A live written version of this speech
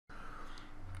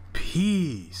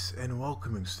Peace and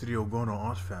welcoming to the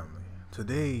OgonoArt Family.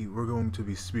 Today we're going to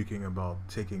be speaking about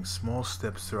taking small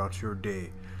steps throughout your day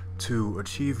to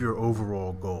achieve your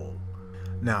overall goal.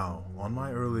 Now, on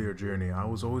my earlier journey, I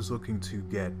was always looking to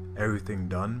get everything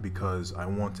done because I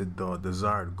wanted the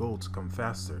desired goal to come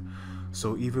faster.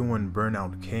 So even when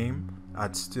burnout came,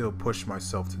 I'd still push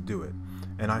myself to do it.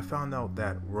 And I found out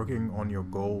that working on your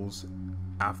goals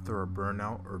after a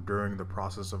burnout or during the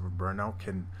process of a burnout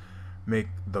can make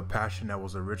the passion that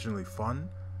was originally fun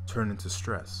turn into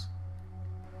stress.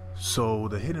 So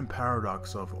the hidden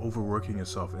paradox of overworking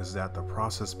yourself is that the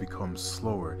process becomes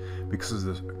slower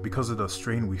because of the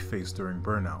strain we face during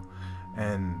burnout.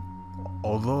 And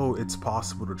although it's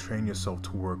possible to train yourself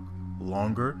to work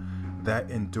longer,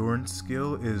 that endurance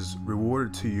skill is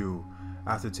rewarded to you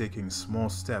after taking small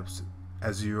steps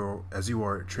as you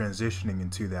are transitioning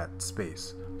into that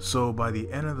space. So by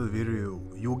the end of the video,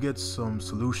 you'll get some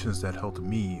solutions that helped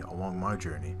me along my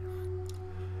journey.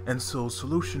 And so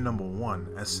solution number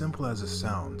one, as simple as it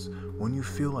sounds, when you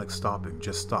feel like stopping,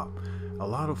 just stop. A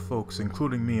lot of folks,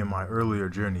 including me in my earlier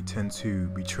journey, tend to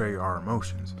betray our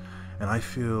emotions. And I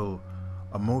feel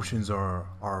emotions are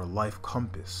our life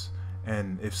compass.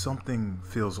 And if something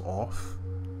feels off,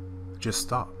 just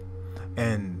stop.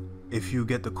 And if you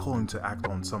get the calling to act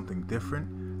on something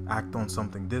different, act on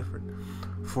something different.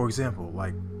 For example,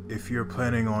 like if you're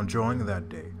planning on drawing that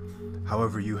day,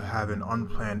 however you have an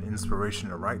unplanned inspiration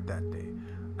to write that day,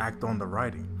 act on the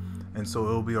writing. And so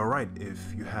it'll be alright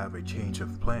if you have a change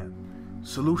of plan.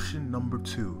 Solution number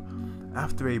two,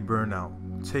 after a burnout,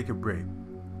 take a break.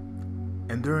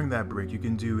 And during that break, you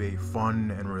can do a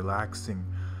fun and relaxing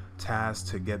task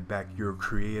to get back your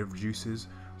creative juices.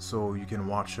 So you can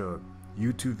watch a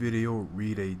YouTube video,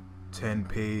 read a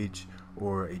 10-page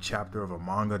or a chapter of a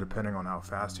manga depending on how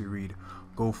fast you read,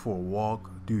 go for a walk,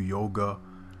 do yoga,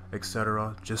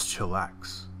 etc. Just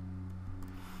chillax.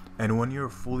 And when you're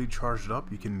fully charged up,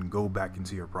 you can go back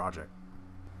into your project.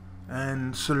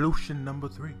 And solution number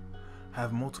three,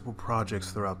 have multiple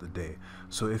projects throughout the day.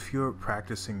 So if you're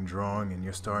practicing drawing and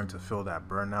you're starting to feel that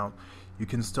burnout, you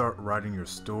can start writing your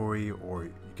story, or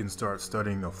you can start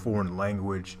studying a foreign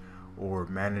language, or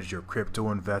manage your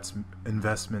crypto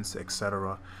investments,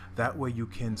 etc. That way you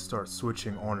can start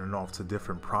switching on and off to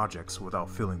different projects without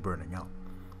feeling burning out.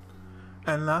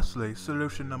 And lastly,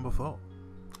 solution number four,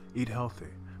 eat healthy,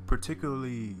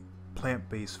 particularly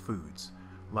plant-based foods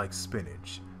like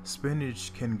spinach.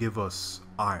 Spinach can give us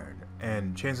iron,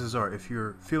 and chances are if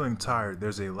you're feeling tired,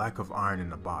 there's a lack of iron in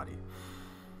the body.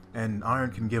 And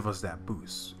iron can give us that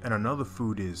boost. And another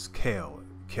food is kale.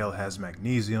 Kale has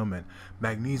magnesium, and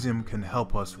magnesium can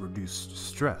help us reduce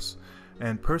stress.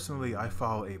 And personally, I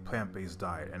follow a plant-based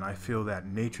diet, and I feel that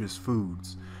nature's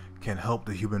foods can help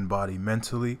the human body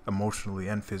mentally, emotionally,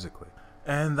 and physically.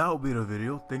 And that will be the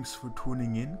video. Thanks for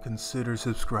tuning in. Consider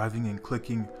subscribing and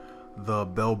clicking the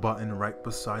bell button right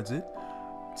besides it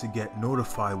to get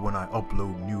notified when I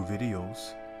upload new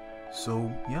videos. So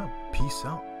yeah, peace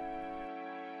out.